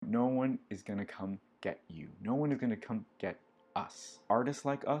one is going to come get you. No one is going to come get us. Artists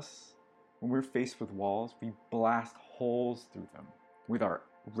like us, when we're faced with walls, we blast holes through them with our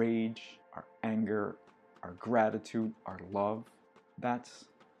rage, our anger, our gratitude, our love. That's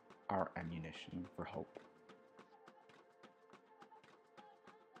our ammunition for hope.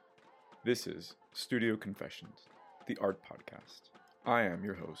 This is Studio Confessions, the art podcast. I am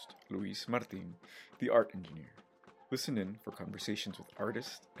your host, Luis Martin, the art engineer. Listen in for conversations with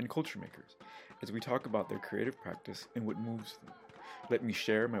artists and culture makers as we talk about their creative practice and what moves them. Let me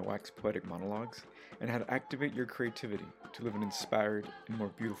share my wax poetic monologues and how to activate your creativity to live an inspired and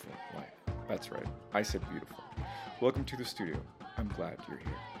more beautiful life. That's right, I said beautiful. Welcome to the studio. I'm glad you're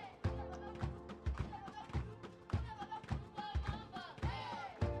here.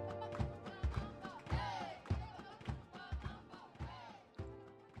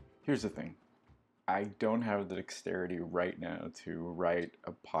 Here's the thing. I don't have the dexterity right now to write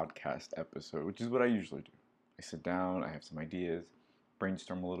a podcast episode, which is what I usually do. I sit down, I have some ideas,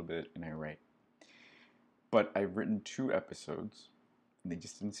 brainstorm a little bit, and I write. But I've written 2 episodes, and they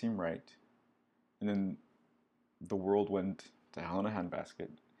just didn't seem right. And then the world went to hell in a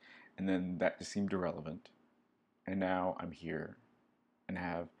handbasket, and then that just seemed irrelevant. And now I'm here, and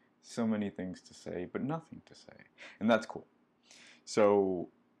have so many things to say, but nothing to say. And that's cool. So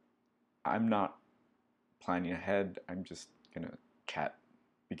I'm not planning ahead. I'm just gonna chat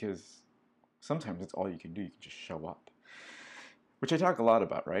because sometimes it's all you can do. You can just show up, which I talk a lot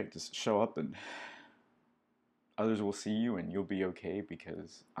about, right? Just show up and others will see you and you'll be okay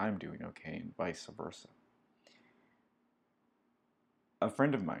because I'm doing okay, and vice versa. A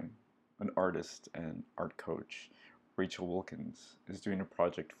friend of mine, an artist and art coach, Rachel Wilkins, is doing a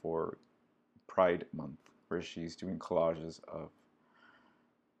project for Pride Month where she's doing collages of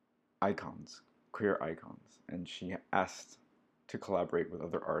icons, queer icons, and she asked to collaborate with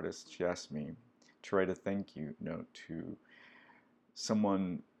other artists. She asked me to write a thank you note to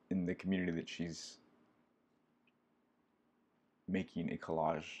someone in the community that she's making a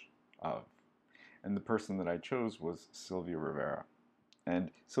collage of. And the person that I chose was Sylvia Rivera.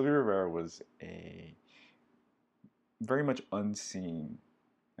 And Sylvia Rivera was a very much unseen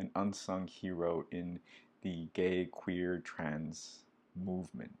and unsung hero in the gay, queer, trans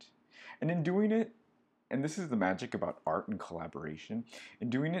movement. And in doing it, and this is the magic about art and collaboration, in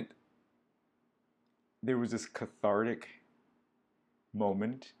doing it, there was this cathartic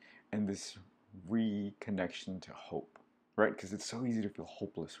moment and this reconnection to hope, right? Because it's so easy to feel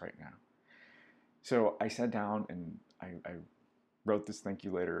hopeless right now. So I sat down and I wrote this thank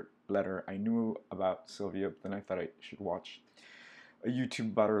you letter. I knew about Sylvia, but then I thought I should watch a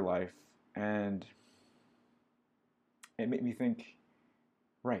YouTube about her life, and it made me think,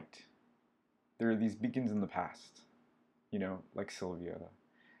 right, there are these beacons in the past, like Sylvia.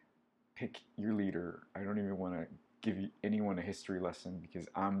 Pick your leader. I don't even want to give anyone a history lesson because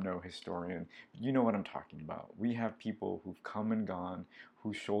I'm no historian. But you know what I'm talking about. We have people who've come and gone,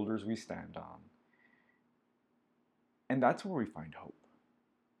 whose shoulders we stand on. And that's where we find hope.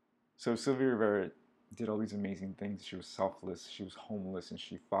 So Sylvia Rivera did all these amazing things. She was selfless, she was homeless, and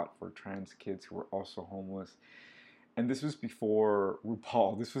she fought for trans kids who were also homeless. And this was before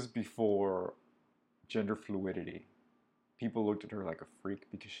RuPaul. This was before gender fluidity. People looked at her like a freak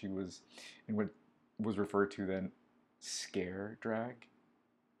because she was in what was referred to then scare drag,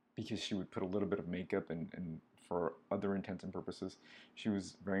 because she would put a little bit of makeup and for other intents and purposes, she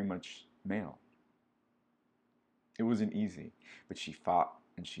was very much male. It wasn't easy, but she fought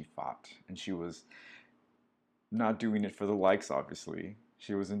and she fought, and she was not doing it for the likes, obviously.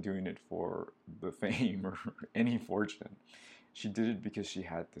 She wasn't doing it for the fame or any fortune. She did it because she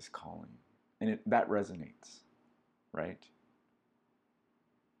had this calling. And that resonates, right?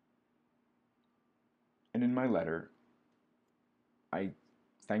 And in my letter, I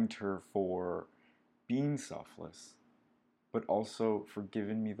thanked her for being selfless, but also for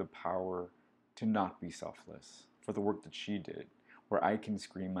giving me the power to not be selfless, for the work that she did, where I can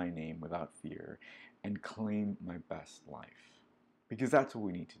scream my name without fear and claim my best life. Because that's what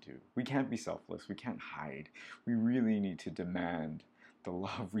we need to do. We can't be selfless. We can't hide. We really need to demand the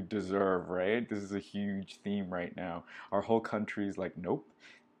love we deserve, right? This is a huge theme right now. Our whole country is like, nope,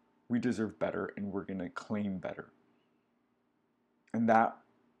 we deserve better and we're going to claim better. And that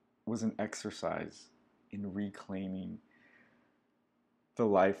was an exercise in reclaiming the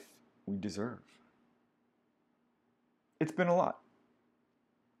life we deserve. It's been a lot.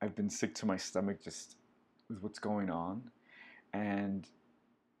 I've been sick to my stomach just with what's going on. And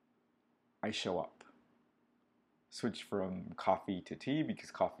I show up. Switch from coffee to tea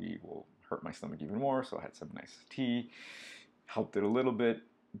because coffee will hurt my stomach even more. So I had some nice tea, helped it a little bit.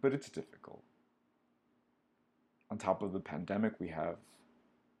 but it's difficult. On top of the pandemic, we have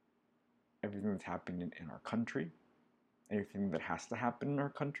everything that's happening in our country, everything that has to happen in our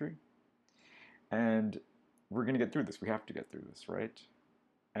country. And we're going to get through this. We have to get through this, right?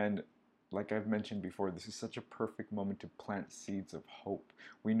 And like I've mentioned before, this is such a perfect moment to plant seeds of hope.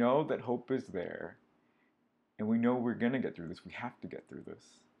 We know that hope is there, and we know we're going to get through this. We have to get through this.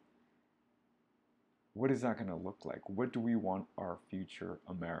 What is that going to look like? What do we want our future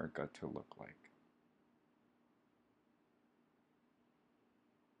America to look like?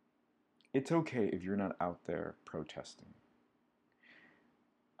 It's okay if you're not out there protesting.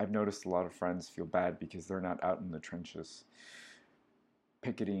 I've noticed a lot of friends feel bad because they're not out in the trenches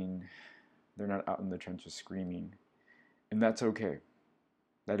picketing, they're not out in the trenches screaming, and that's okay.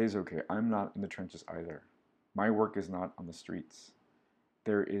 That is okay. I'm not in the trenches either. My work is not on the streets.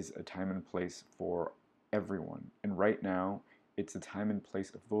 There is a time and place for everyone, and right now, it's a time and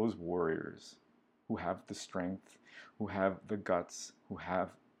place of those warriors who have the strength, who have the guts, who have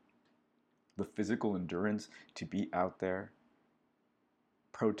the physical endurance to be out there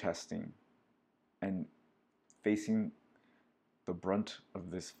protesting and facing the brunt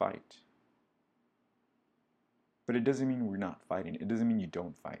of this fight. But it doesn't mean we're not fighting. It doesn't mean you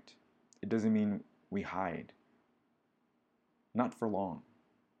don't fight. It doesn't mean we hide. Not for long.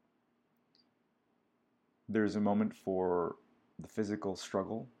 There's a moment for the physical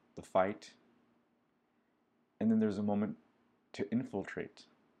struggle, the fight, and then there's a moment to infiltrate,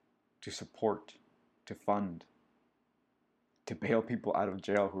 to support, to fund, to bail people out of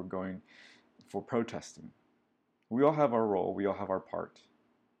jail who are going for protesting. We all have our role, we all have our part.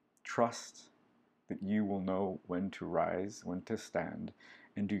 Trust that you will know when to rise, when to stand,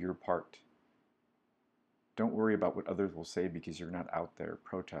 and do your part. Don't worry about what others will say because you're not out there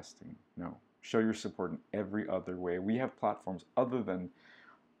protesting. No. Show your support in every other way. We have platforms other than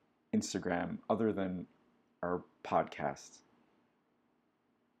Instagram, other than our podcast.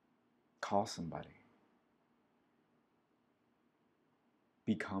 Call somebody.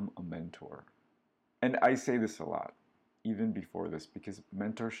 Become a mentor. And I say this a lot, even before this, because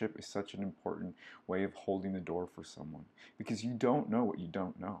mentorship is such an important way of holding the door for someone. Because you don't know what you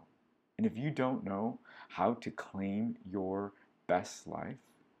don't know. And if you don't know how to claim your best life,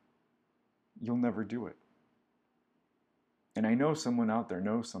 you'll never do it. And I know someone out there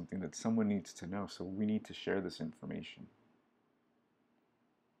knows something that someone needs to know, so we need to share this information.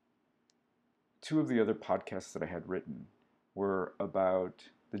 2 of the other podcasts that I had written were about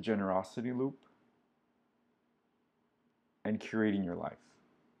the generosity loop and curating your life,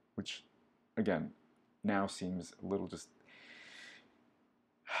 which, again, now seems a little just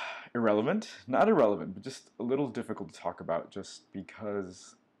irrelevant. Not irrelevant, but just a little difficult to talk about just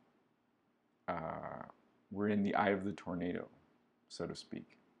because we're in the eye of the tornado, so to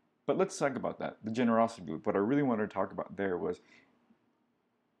speak. But let's talk about that, the generosity loop. What I really wanted to talk about there was,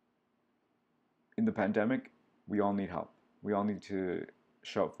 in the pandemic, we all need help. We all need to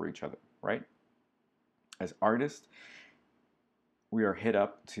show up for each other, right? As artists, we are hit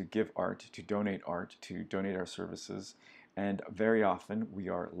up to give art, to donate our services, and very often we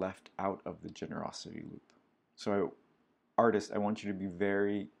are left out of the generosity loop. So, artists, I want you to be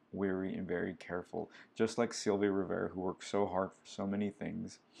very wary and very careful. Just like Sylvia Rivera, who worked so hard for so many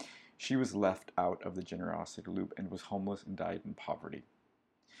things, she was left out of the generosity loop and was homeless and died in poverty.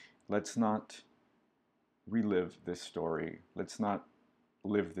 Let's not relive this story. Let's not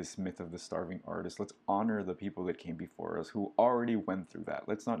live this myth of the starving artist. Let's honor the people that came before us who already went through that.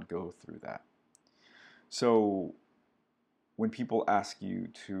 Let's not go through that. So when people ask you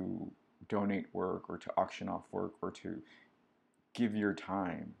to donate work or to auction off work or to give your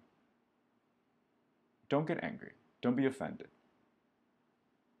time, don't get angry. Don't be offended.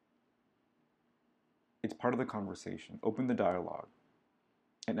 It's part of the conversation. Open the dialogue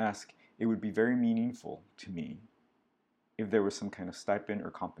and ask, it would be very meaningful to me if there was some kind of stipend or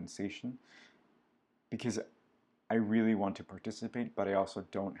compensation, because I really want to participate, but I also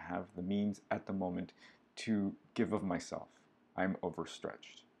don't have the means at the moment to give of myself. I'm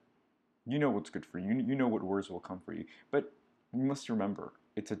overstretched. You know what's good for you. You know what words will come for you. But you must remember,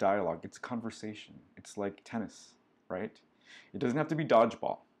 it's a dialogue. It's a conversation. It's like tennis, right? It doesn't have to be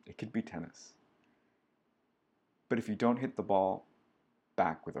dodgeball. It could be tennis. But if you don't hit the ball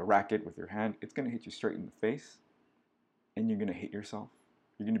back with a racket, with your hand, it's going to hit you straight in the face, and you're going to hate yourself.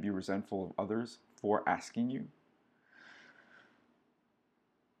 You're going to be resentful of others for asking you.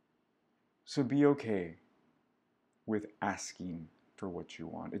 So be okay with asking for what you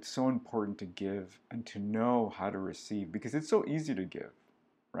want. It's so important to give and to know how to receive, because it's so easy to give.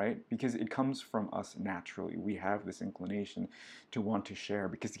 right? Because it comes from us naturally. We have this inclination to want to share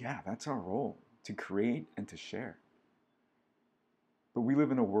because, yeah, that's our role, to create and to share. But we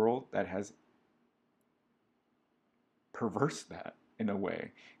live in a world that has perverse that in a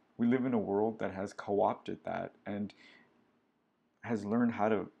way. We live in a world that has co-opted that and has learned how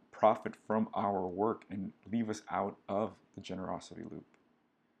to profit from our work and leave us out of the generosity loop.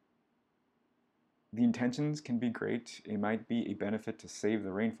 The intentions can be great. It might be a benefit to save the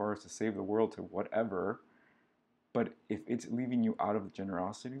rainforest, to save the world, to whatever. But if it's leaving you out of the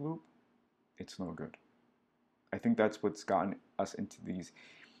generosity loop, it's no good. I think that's what's gotten us into these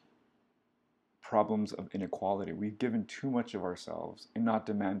problems of inequality. We've given too much of ourselves and not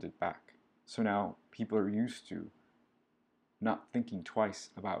demanded back. So now people are used to not thinking twice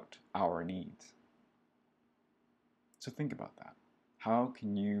about our needs. So think about that. How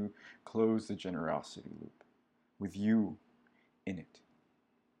can you close the generosity loop with you in it?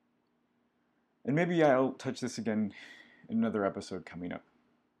 And maybe I'll touch this again in another episode coming up.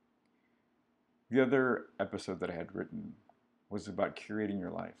 The other episode that I had written was about curating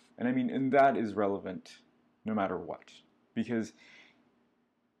your life. And that is relevant no matter what, because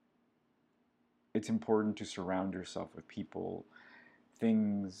it's important to surround yourself with people,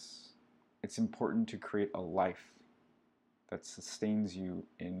 things. It's important to create a life that sustains you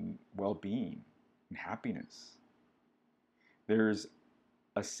in well-being and happiness. There's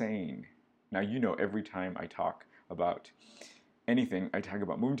a saying. Now, every time I talk about anything, I talk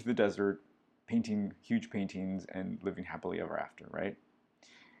about moving to the desert, painting huge paintings, and living happily ever after, right?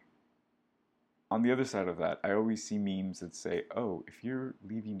 On the other side of that, I always see memes that say, oh, if you're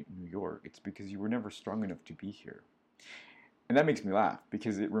leaving New York, it's because you were never strong enough to be here. And that makes me laugh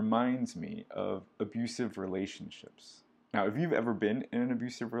because it reminds me of abusive relationships. Now, if you've ever been in an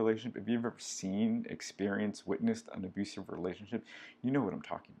abusive relationship, if you've ever seen, experienced, witnessed an abusive relationship, you know what I'm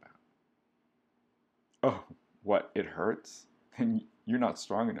talking about. Oh, what? It hurts? Then you're not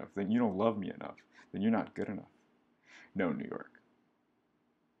strong enough. Then you don't love me enough. Then you're not good enough. No, New York.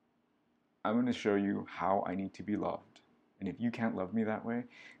 I'm going to show you how I need to be loved. And if you can't love me that way,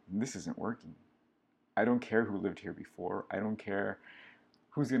 then this isn't working. I don't care who lived here before. I don't care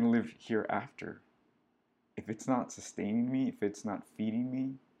who's going to live here after. If it's not sustaining me, if it's not feeding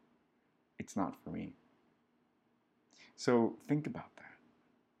me, it's not for me. So think about that.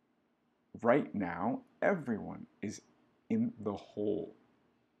 Right now, everyone is in the hole.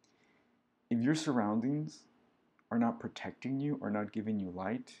 If your surroundings are not protecting you or not giving you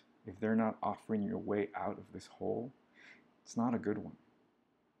light, if they're not offering you a way out of this hole, it's not a good one.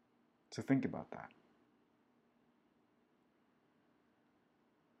 So think about that.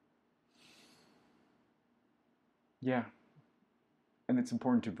 Yeah, and it's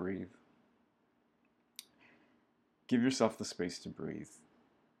important to breathe. Give yourself the space to breathe.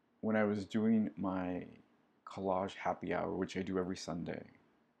 When I was doing my collage happy hour, which I do every Sunday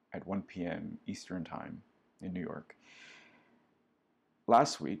at 1 p.m. Eastern Time in New York,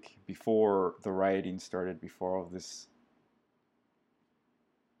 last week, before the rioting started, before all this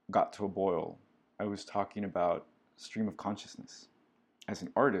got to a boil, I was talking about stream of consciousness. As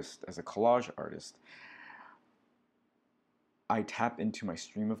an artist, as a collage artist, I tap into my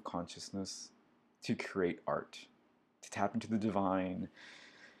stream of consciousness to create art, to tap into the divine,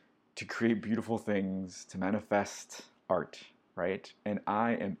 to create beautiful things, to manifest art, right? And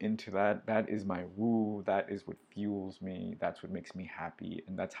I am into that. That is my woo. That is what fuels me. That's what makes me happy.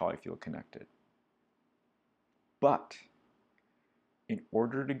 And that's how I feel connected. But in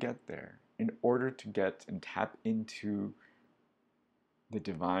order to get there, in order to get and tap into the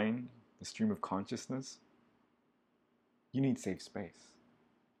divine, the stream of consciousness, you need safe space.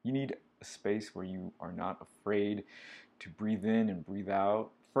 You need a space where you are not afraid to breathe in and breathe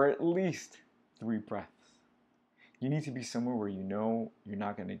out for at least 3 breaths. You need to be somewhere where you know you're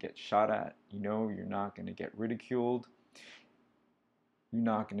not going to get shot at. You know you're not going to get ridiculed. You're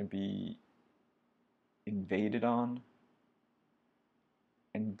not going to be invaded on.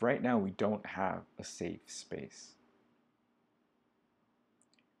 And right now we don't have a safe space.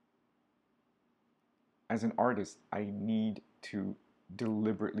 As an artist, I need to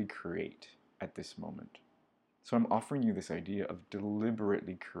deliberately create at this moment. So I'm offering you this idea of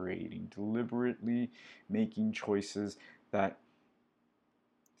deliberately creating, deliberately making choices that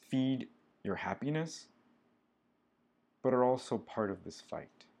feed your happiness, but are also part of this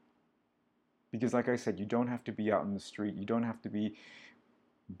fight. Because like I said, you don't have to be out in the street, you don't have to be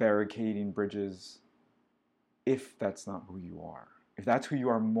barricading bridges if that's not who you are. If that's who you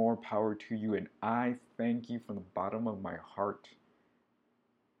are, more power to you. And I thank you from the bottom of my heart.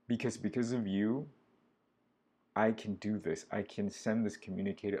 Because of you, I can do this. I can send this,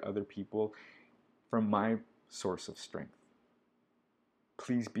 communicate to other people from my source of strength.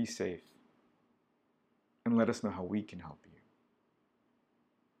 Please be safe and let us know how we can help you.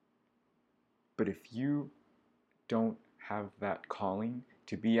 But if you don't have that calling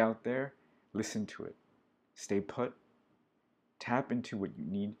to be out there, listen to it. Stay put. Tap into what you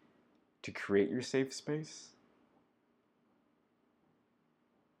need to create your safe space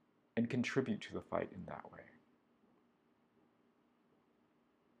and contribute to the fight in that way.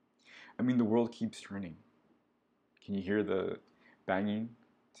 I mean, the world keeps turning. Can you hear the banging?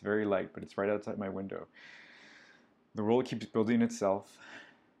 It's very light, but it's right outside my window. The world keeps building itself,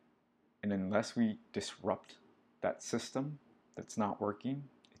 and unless we disrupt that system that's not working,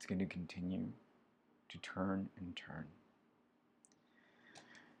 it's going to continue to turn and turn.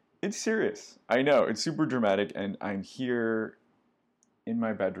 It's serious. I know, it's super dramatic, and I'm here in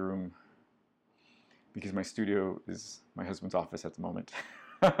my bedroom because my studio is my husband's office at the moment.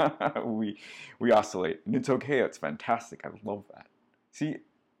 we oscillate, and it's okay. It's fantastic. I love that. See,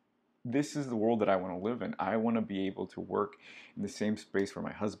 this is the world that I want to live in. I want to be able to work in the same space where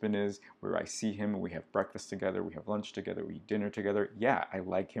my husband is, where I see him, and we have breakfast together, we have lunch together, we eat dinner together. Yeah, I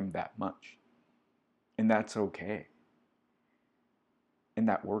like him that much. And that's okay. And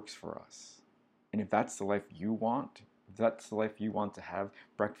that works for us. And if that's the life you want, if that's the life you want to have,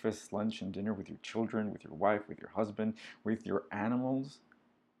 breakfast, lunch, and dinner with your children, with your wife, with your husband, with your animals,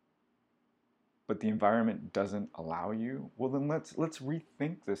 but the environment doesn't allow you, well then let's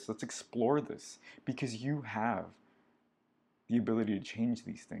rethink this. Let's explore this, because you have the ability to change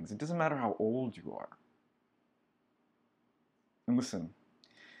these things. It doesn't matter how old you are. And listen,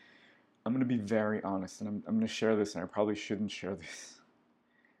 I'm going to be very honest, and I'm going to share this, and I probably shouldn't share this.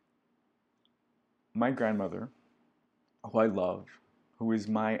 My grandmother, who I love, who is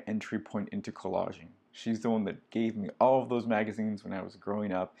my entry point into collaging. She's the one that gave me all of those magazines when I was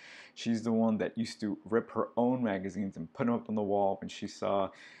growing up. She's the one that used to rip her own magazines and put them up on the wall when she saw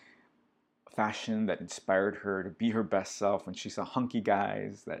fashion that inspired her to be her best self, when she saw hunky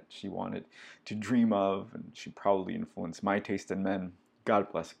guys that she wanted to dream of, and she probably influenced my taste in men.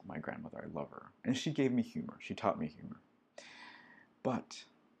 God bless my grandmother, I love her. And she gave me humor. She taught me humor. But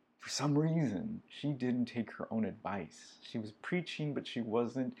for some reason, she didn't take her own advice. She was preaching, but she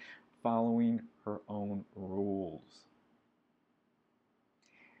wasn't following her own rules.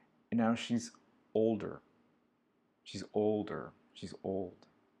 And now she's older. She's older. She's old,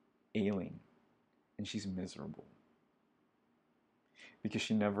 ailing, and she's miserable. Because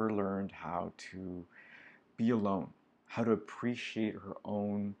she never learned how to be alone, how to appreciate her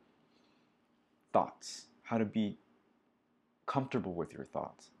own thoughts, how to be comfortable with your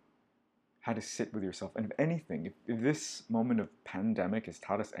thoughts, how to sit with yourself. And if anything, if this moment of pandemic has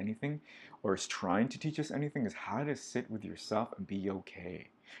taught us anything, or is trying to teach us anything, is how to sit with yourself and be okay.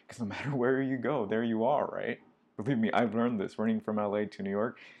 Because no matter where you go, there you are, right? Believe me, I've learned this. Running from LA to New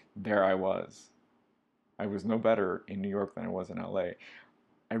York, there I was. I was no better in New York than I was in LA.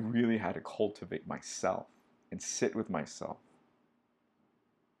 I really had to cultivate myself and sit with myself.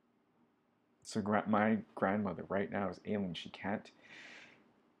 So my grandmother right now is ailing. She can't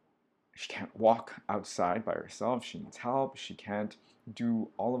walk outside by herself. She needs help. She can't do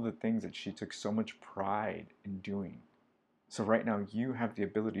all of the things that she took so much pride in doing. So right now you have the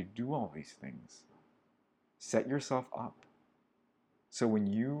ability to do all these things. Set yourself up. So when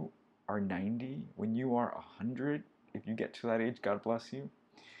you are 90, when you are 100, if you get to that age, God bless you,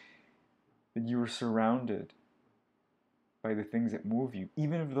 that you are surrounded by the things that move you,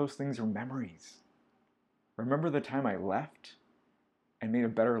 even if those things are memories. Remember the time I left and made a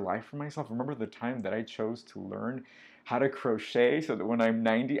better life for myself? Remember the time that I chose to learn how to crochet so that when I'm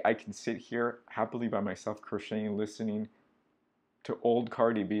 90, I can sit here happily by myself crocheting, listening to old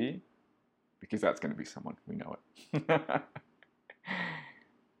Cardi B? Because that's going to be someone, we know it.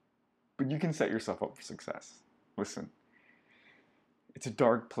 But you can set yourself up for success. Listen, it's a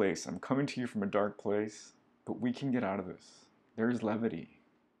dark place. I'm coming to you from a dark place, but we can get out of this. There's levity.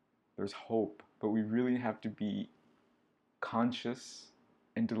 There's hope. But we really have to be conscious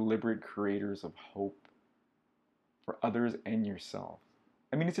and deliberate creators of hope for others and yourself.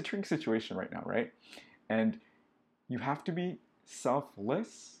 I mean, it's a tricky situation right now, right? And you have to be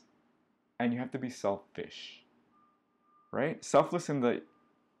selfless and you have to be selfish, right? Selfless in the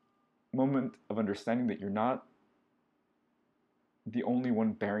moment of understanding that you're not the only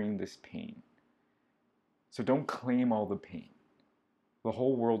one bearing this pain. So don't claim all the pain. The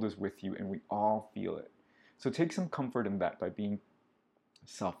whole world is with you and we all feel it. So take some comfort in that by being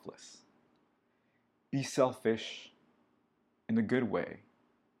selfless. Be selfish in a good way,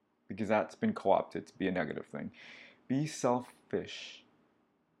 because that's been co-opted to be a negative thing. Be selfish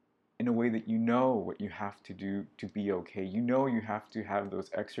in a way that you know what you have to do to be okay. You know you have to have those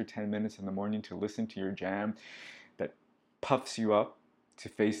extra 10 minutes in the morning to listen to your jam that puffs you up to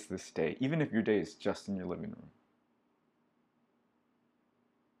face this day, even if your day is just in your living room.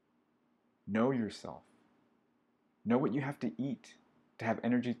 Know yourself. Know what you have to eat to have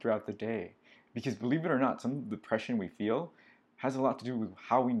energy throughout the day. Because believe it or not, some of the depression we feel has a lot to do with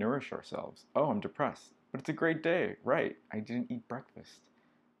how we nourish ourselves. Oh, I'm depressed, but it's a great day. Right, I didn't eat breakfast.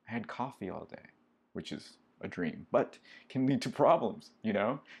 I had coffee all day, which is a dream, but can lead to problems, you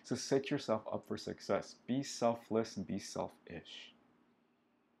know? So set yourself up for success. Be selfless and be selfish.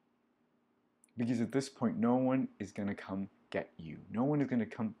 Because at this point, no one is going to come get you. No one is going to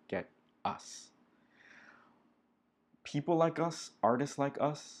come get us. People like us, artists like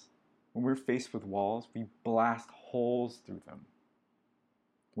us, when we're faced with walls, we blast holes through them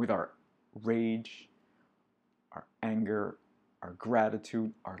with our rage, our anger, our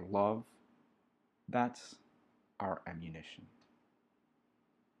gratitude, our love. That's our ammunition.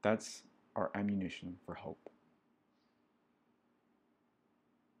 That's our ammunition for hope.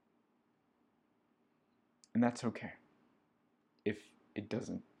 And that's okay if it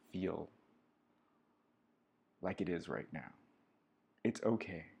doesn't feel like it is right now. It's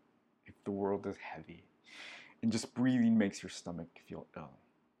okay if the world is heavy and just breathing makes your stomach feel ill.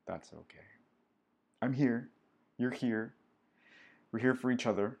 That's okay. I'm here. You're here. We're here for each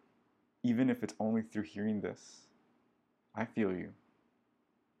other, even if it's only through hearing this. I feel you.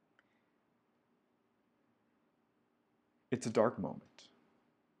 It's a dark moment,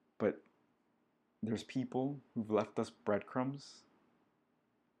 but there's people who've left us breadcrumbs,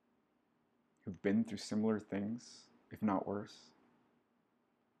 who've been through similar things, if not worse.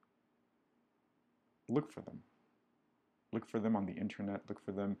 Look for them. Look for them on the internet. Look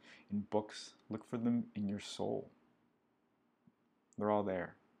for them in books. Look for them in your soul. They're all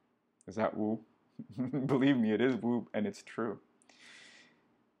there. Is that woo? Believe me, it is woo, and it's true.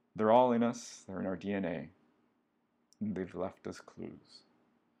 They're all in us. They're in our DNA. And they've left us clues.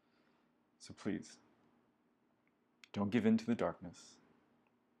 So please, don't give in to the darkness.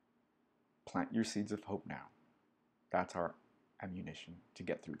 Plant your seeds of hope now. That's our ammunition to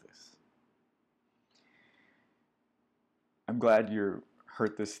get through this. I'm glad you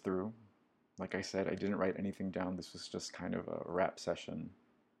heard this through. Like I said, I didn't write anything down. This was just kind of a rap session.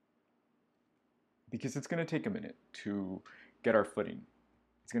 Because it's going to take a minute to get our footing.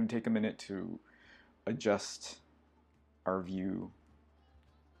 It's going to take a minute to adjust our view,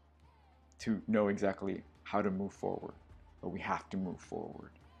 to know exactly how to move forward. But we have to move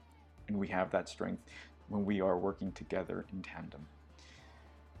forward. And we have that strength when we are working together in tandem.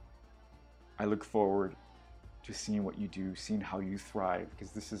 I look forward to seeing what you do, seeing how you thrive,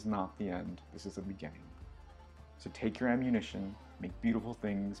 because this is not the end, this is the beginning. So take your ammunition, make beautiful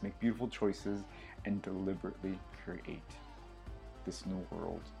things, make beautiful choices, and deliberately create this new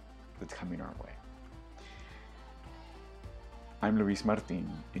world that's coming our way. I'm Luis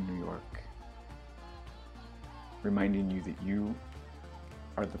Martin in New York, reminding you that you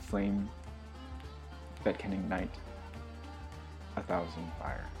are the flame that can ignite 1,000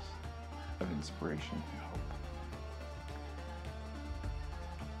 fires of inspiration and hope.